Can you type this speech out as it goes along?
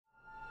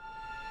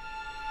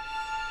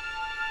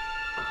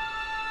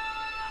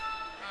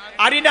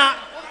Aryna,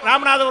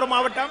 Ramanathapuram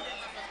மாவட்டம்.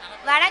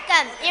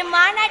 வணக்கம்.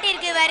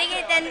 இம்மாநாட்டிற்கு வருகை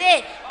தந்து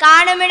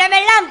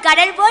காணுமிடமெல்லாம்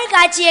கடல் போல்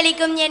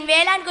காட்சியளிக்கும் என்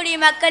வேளாண்குடி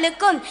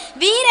மக்களுக்கும்,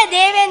 வீர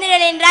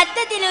தேவேந்திரனின்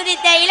ரத்தத்தில்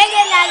உதித்த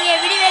இளைஞர்களாகிய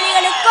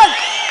விடுவெளிகளுக்கும்,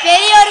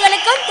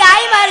 பெரியோர்களுக்கும்,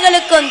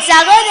 தாய்மார்களுக்கும்,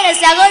 சகோதர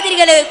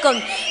சகோதரிகளுக்கும்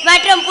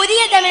மற்றும்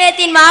புதிய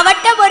தமிழகத்தின்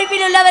மாவட்ட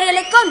பொறுப்பில்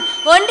உள்ளவர்களுக்கும்,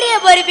 ஒன்றிய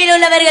பொறுப்பில்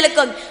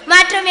உள்ளவர்களுக்கும்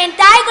மற்றும் என்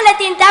தாய்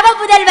குலத்தின் தவ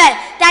புதல்வர்,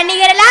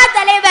 தன்னிகரலா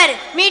தலைவர்,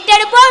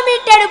 மீட்டெடுப்போம்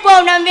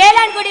மீட்டெடுப்போம் நம்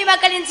வேளாண்குடி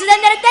மக்களின்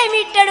சுதந்திரத்தை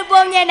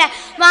மீட்டெடுப்போம் என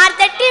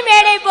மார்த்தட்டி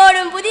மேடை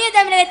போடும் புதிய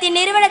தமிழகத்தின்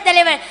நிறுவன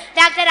தலைவர்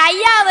டாக்டர்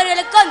ஐயா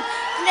அவர்களுக்கும்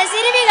இந்த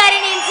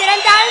சிறுமிகாரினியின்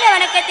சிறந்தாழ்ந்த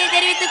வணக்கத்தை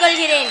தெரிவித்துக்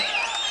கொள்கிறேன்.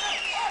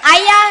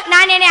 ஐயா,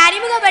 நான் என்னை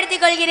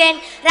அறிமுகப்படுத்திக் கொள்கிறேன்.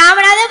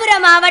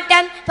 ராமநாதபுரம்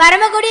மாவட்டம்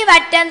பரமக்குடி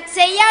வட்டம்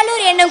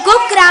செய்யாலூர் என்னும்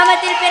குக்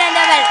கிராமத்தில்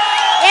பிறந்தவர்.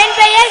 என்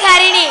பெயர்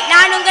ஹரிணி.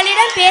 நான்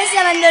உங்களிடம் பேச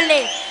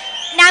வந்துள்ளேன்.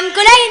 நம்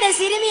குல இந்த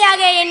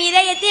சிறுமியாக என்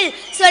இதயத்தில்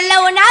சொல்ல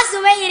ஒன்னா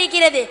சுமை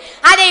இருக்கிறது.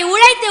 அதை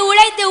உழைத்து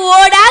உழைத்து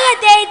ஓடாக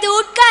தேய்த்து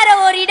உட்கார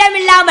ஒரு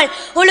இடமில்லாமல்,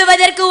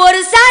 உழுவதற்கு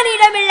ஒரு சான்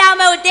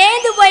இடமில்லாமல்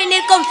தேய்ந்து போய்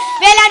நிற்கும்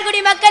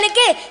வேளாண்குடி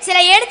மக்களுக்கு சில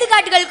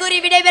எடுத்துக்காட்டுகள் கூறி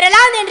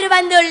விடைபெறலாம் என்று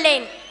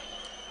வந்துள்ளேன்.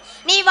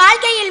 நீ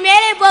வாழ்க்கையில்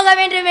மேலே போக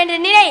வேண்டும் என்று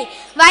நினை,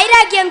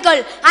 வைராக்கியம்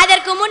கொள்.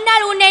 அதற்கு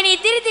முன்னால் உன்னை நீ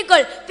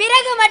திருத்திக்கொள்.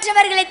 பிறகு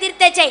மற்றவர்களை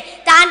திருத்தச் செய்.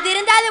 தான்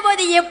திருந்தாத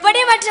போது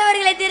எப்படி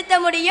மற்றவர்களை திருத்த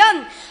முடியும்?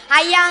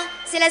 ஐயா,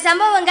 சில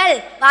சம்பவங்கள்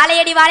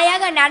வாழையடி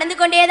வாழையாக நடந்து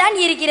கொண்டேதான்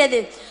இருக்கிறது.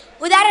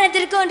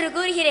 உதாரணத்திற்கு ஒன்று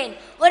கூறுகிறேன்.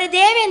 ஒரு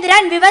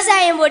தேவேந்திரன்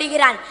விவசாயம்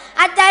ஓடுகிறான்.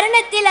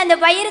 அத்தருணத்தில் அந்த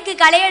பயிருக்கு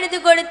களை எடுத்து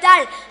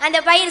கொடுத்தால் அந்த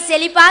பயிர்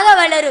செழிப்பாக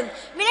வளரும்.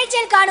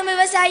 விளைச்சல் காணும்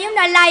விவசாயியும்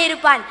நல்லா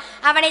இருப்பான்.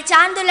 அவனை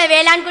சார்ந்துள்ள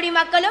வேளாண்குடி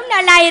மக்களும்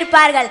நல்லா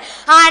இருப்பார்கள்.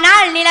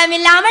 ஆனால்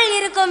நிலமில்லாமல்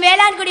இருக்கும்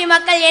வேளாண்குடி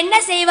மக்கள் என்ன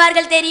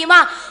செய்வார்கள் தெரியுமா?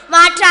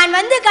 மாற்றான்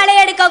வந்து களை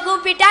எடுக்க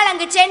கூப்பிட்டால்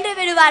அங்கு சென்று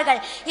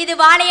விடுவார்கள். இது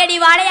வாழையடி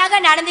வாழையாக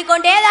நடந்து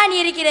கொண்டேதான்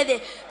இருக்கிறது.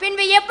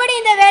 பின்பு எப்படி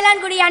இந்த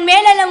வேளாண்குடியான்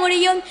மேலெழ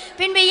முடியும்?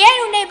 பின்பு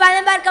ஏன் உன்னை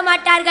பதம் பார்க்க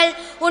மாட்டார்கள்?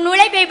 உன்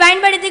உழைப்பை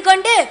பயன்படுத்தி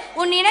கொண்டு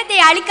உன் இனத்தை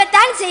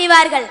அழிக்கத்தான்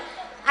செய்வார்கள்.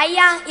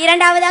 ஐயா,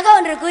 இரண்டாவதாக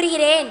ஒன்று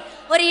கூறுகிறேன்.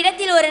 ஒரு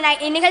இடத்தில் ஒரு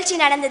நிகழ்ச்சி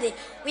நடந்தது.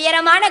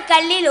 உயரமான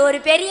கல்லில் ஒரு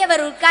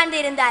பெரியவர் உட்கார்ந்து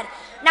இருந்தார்.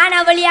 நான்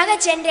அவ்வழியாக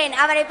சென்றேன்.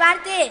 அவரை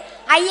பார்த்து,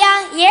 ஐயா,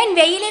 ஏன்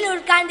வெயிலில்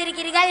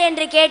உட்கார்ந்திருக்கிறீர்கள்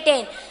என்று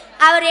கேட்டேன்.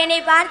 அவர்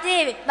என்னை பார்த்து,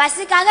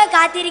 பஸ்ஸுக்காக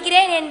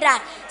காத்திருக்கிறேன்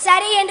என்றார்.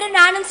 சரி என்று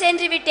நானும்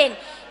சென்று விட்டேன்.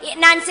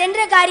 நான்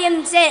சென்ற காரியம்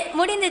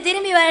முடிந்து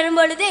திரும்பி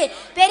வரும்பொழுது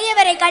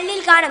பெரியவரை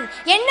கல்லில் காணோம்.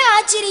 என்ன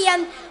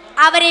ஆச்சரியம்!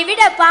 அவரை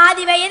விட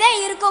பாதி வயதே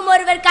இருக்கும்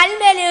ஒருவர் கல்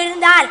மேல்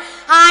இருந்தார்.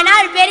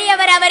 ஆனால்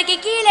பெரியவர் அவருக்கு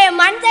கீழே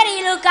மண்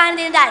தரையில்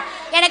உட்கார்ந்திருந்தார்.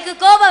 எனக்கு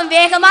கோபம்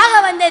வேகமாக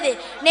வந்தது.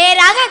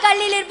 நேராக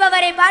கல்லில்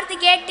இருப்பவரை பார்த்து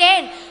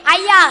கேட்டேன்,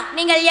 ஐயா,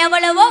 நீங்கள்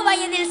எவ்வளவோ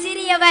வயதில்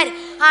சிறியவர்,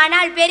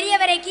 ஆனால்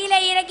பெரியவரை கீழே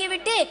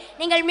இறக்கிவிட்டு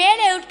நீங்கள்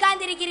மேலே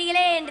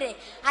உட்கார்ந்திருக்கிறீர்களே என்று.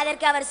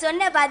 அதற்கு அவர்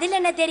சொன்ன பதில்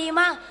என்ன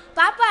தெரியுமா?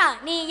 பாப்பா,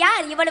 நீ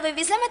யார்? இவ்வளவு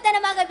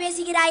விசமத்தனமாக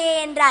பேசுகிறாயே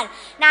என்றார்.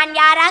 நான்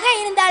யாராக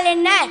இருந்தால்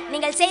என்ன,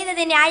 நீங்கள்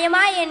செய்தது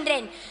நியாயமா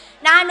என்றேன்.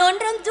 நான்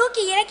ஒன்றும்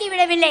தூக்கி இறக்கி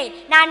விடவில்லை.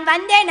 நான்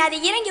வந்தேன், அது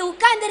இறங்கி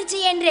உட்கார்ந்துருச்சு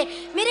என்று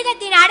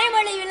மிருகத்தின்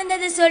அடைமொழி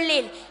விழுந்தது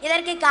சொல்லில்.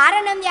 இதற்கு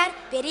காரணம் யார்?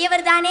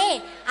 பெரியவர் தானே.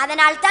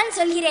 அதனால் தான்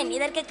சொல்கிறேன்,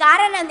 இதற்கு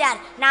காரணம்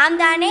யார்? நாம்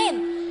தானே.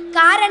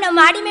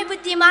 காரணம் அடிமை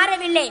புத்தி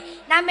மாறவில்லை.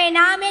 நம்மை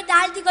நாமே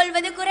தாழ்த்தி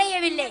கொள்வது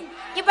குறையவில்லை.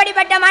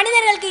 இப்படிப்பட்ட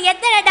மனிதர்களுக்கு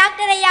எத்தனை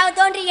டாக்டர் ஐயா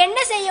தோன்றி என்ன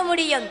செய்ய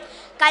முடியும்?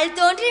 கல்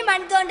தோன்றி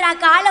மண் தோன்றா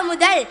காலம்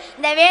முதல்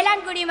இந்த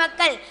வேளாண்குடி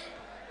மக்கள்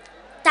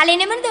தலை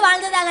நிமிர்ந்து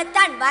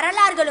வாழ்ந்ததாகத்தான்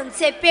வரலாறுகளும்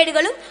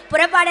செப்பேடுகளும்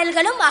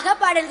புறப்பாடல்களும்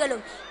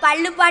அகப்பாடல்களும்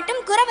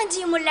பள்ளுப்பாட்டும்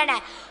குறவஞ்சியும் உள்ளன.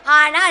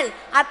 ஆனால்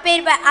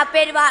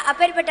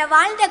அப்பேற்பட்ட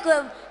வாழ்ந்த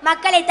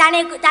மக்களை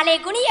தலை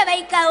குனிய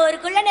வைக்க ஒரு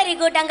குள்ளநெறி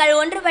கூட்டங்கள்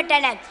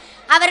ஒன்றுபட்டன.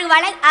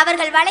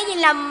 அவர்கள்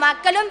வலையில் நம்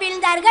மக்களும்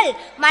வீழ்ந்தார்கள்,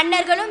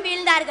 மன்னர்களும்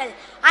வீழ்ந்தார்கள்.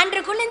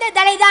 அன்று குளிர்ந்த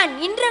தலைதான்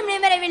இன்றும்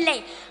நிமிரவில்லை.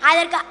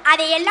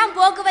 அதையெல்லாம்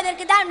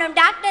போக்குவதற்கு தான் நம்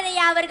டாக்டர்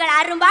ஐயா அவர்கள்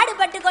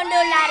அரும்பாடுபட்டு கொண்டு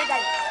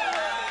உள்ளார்கள்.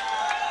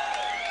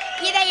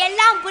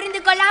 இதையெல்லாம் புரிந்து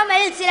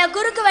கொள்ளாமல் சில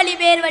குறுக்கு வழி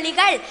பேர்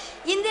வழிகள்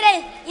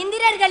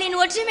இந்திரர்களின்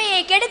ஒற்றுமையை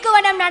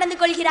கெடுக்குவனம் நடந்து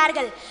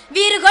கொள்கிறார்கள்.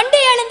 வீறு கொண்டு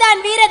எழுந்தான்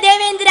வீர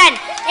தேவேந்திரன்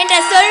என்ற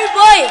சொல்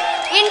போய்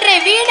இன்று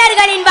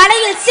வீணர்களின்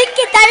வலையில்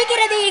சிக்கி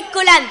தவிக்கிறது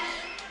இக்குலம்.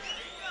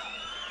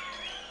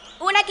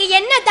 உனக்கு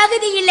என்ன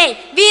தகுதி இல்லை?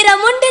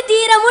 வீரம் உண்டு,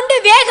 தீரம் உண்டு,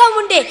 வேகம்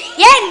உண்டு,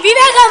 ஏன்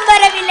விவேகம்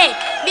வரவில்லை?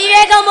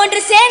 விவேகம்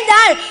ஒன்று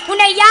சேர்ந்தால்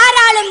உன்னை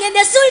யாராலும்,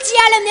 எந்த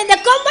சூழ்ச்சியாலும், எந்த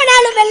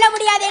கொம்பனாலும் வெல்ல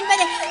முடியாது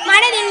என்பதை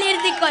மனதில்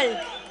நிறுத்திக்கொள்.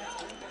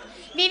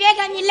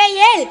 விவேகம்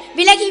இல்லையேல்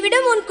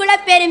விலகிவிடும் உன்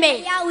குலப்பெருமை.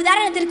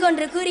 உதாரணத்திற்கு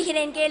ஒன்று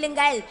கூறுகிறேன்,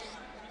 கேளுங்கள்.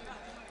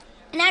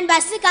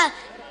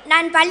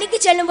 நான் பள்ளிக்கு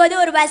செல்லும் போது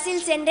ஒரு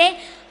பஸ்ஸில் சென்றேன்.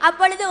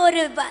 அப்பொழுது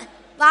ஒரு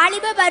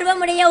வாலிப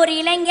பருவமுடைய ஒரு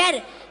இளைஞர்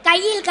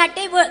கையில்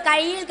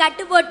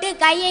கட்டு போட்டு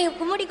கையை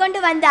மூடிக்கொண்டு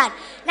வந்தார்.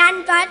 நான்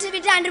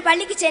பார்த்துவிட்டு அன்று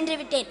பள்ளிக்கு சென்று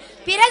விட்டேன்.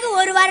 பிறகு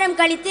ஒரு வாரம்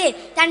கழித்து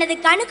தனது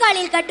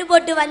கணுக்காலில் கட்டு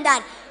போட்டு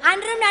வந்தார்.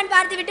 அன்றும் நான்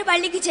பார்த்துவிட்டு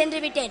பள்ளிக்கு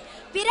சென்று விட்டேன்.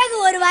 பிறகு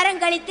ஒரு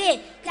வாரம் கழித்து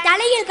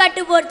தலையில்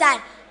கட்டு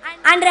போட்டார்.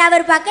 அன்று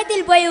அவர்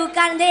பக்கத்தில் போய்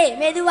உட்கார்ந்து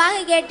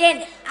மெதுவாக கேட்டேன்,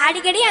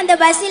 அடிக்கடி அந்த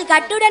பஸ்ஸில்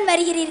கட்டுடன்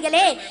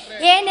வருகிறீர்களே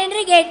ஏன்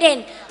என்று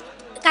கேட்டேன்.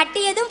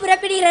 கட்டியதும்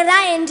புறப்படுகிறதா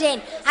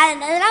என்றேன்.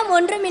 அதெல்லாம்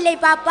ஒன்றுமில்லை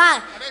பாப்பா,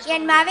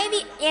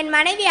 என்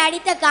மனைவி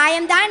அடித்த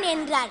காயம்தான்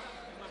என்றார்.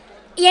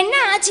 என்ன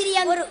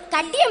ஆச்சரியம், ஒரு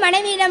கட்டிய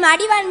மனைவியிடம்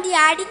அடி வாங்கி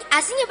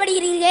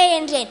அசிங்கப்படுகிறீர்களே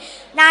என்றேன்.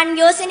 நான்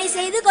யோசனை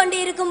செய்து கொண்டு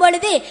இருக்கும்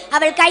பொழுது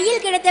அவள்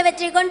கையில்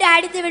கிடைத்தவற்றை கொண்டு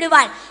அடித்து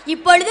விடுவாள்.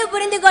 இப்பொழுது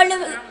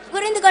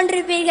புரிந்து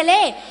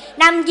கொண்டிருப்பீர்களே,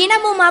 நம்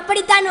இனமும்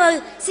அப்படித்தான்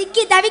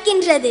சிக்கி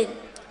தவிக்கின்றது.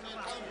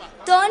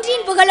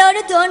 தோன்றின்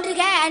புகழோடு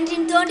தோன்றுக,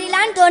 அன்றின்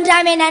தோன்றிலான்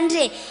தோன்றாமே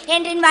நன்று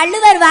என்றின்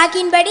வள்ளுவர்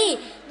வாக்கின்படி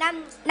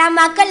நம்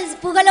மக்கள்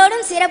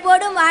புகழோடும்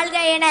சிறப்போடும் வாழ்க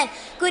என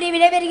கூறி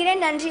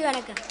விடைபெறுகிறேன். நன்றி,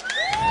 வணக்கம்.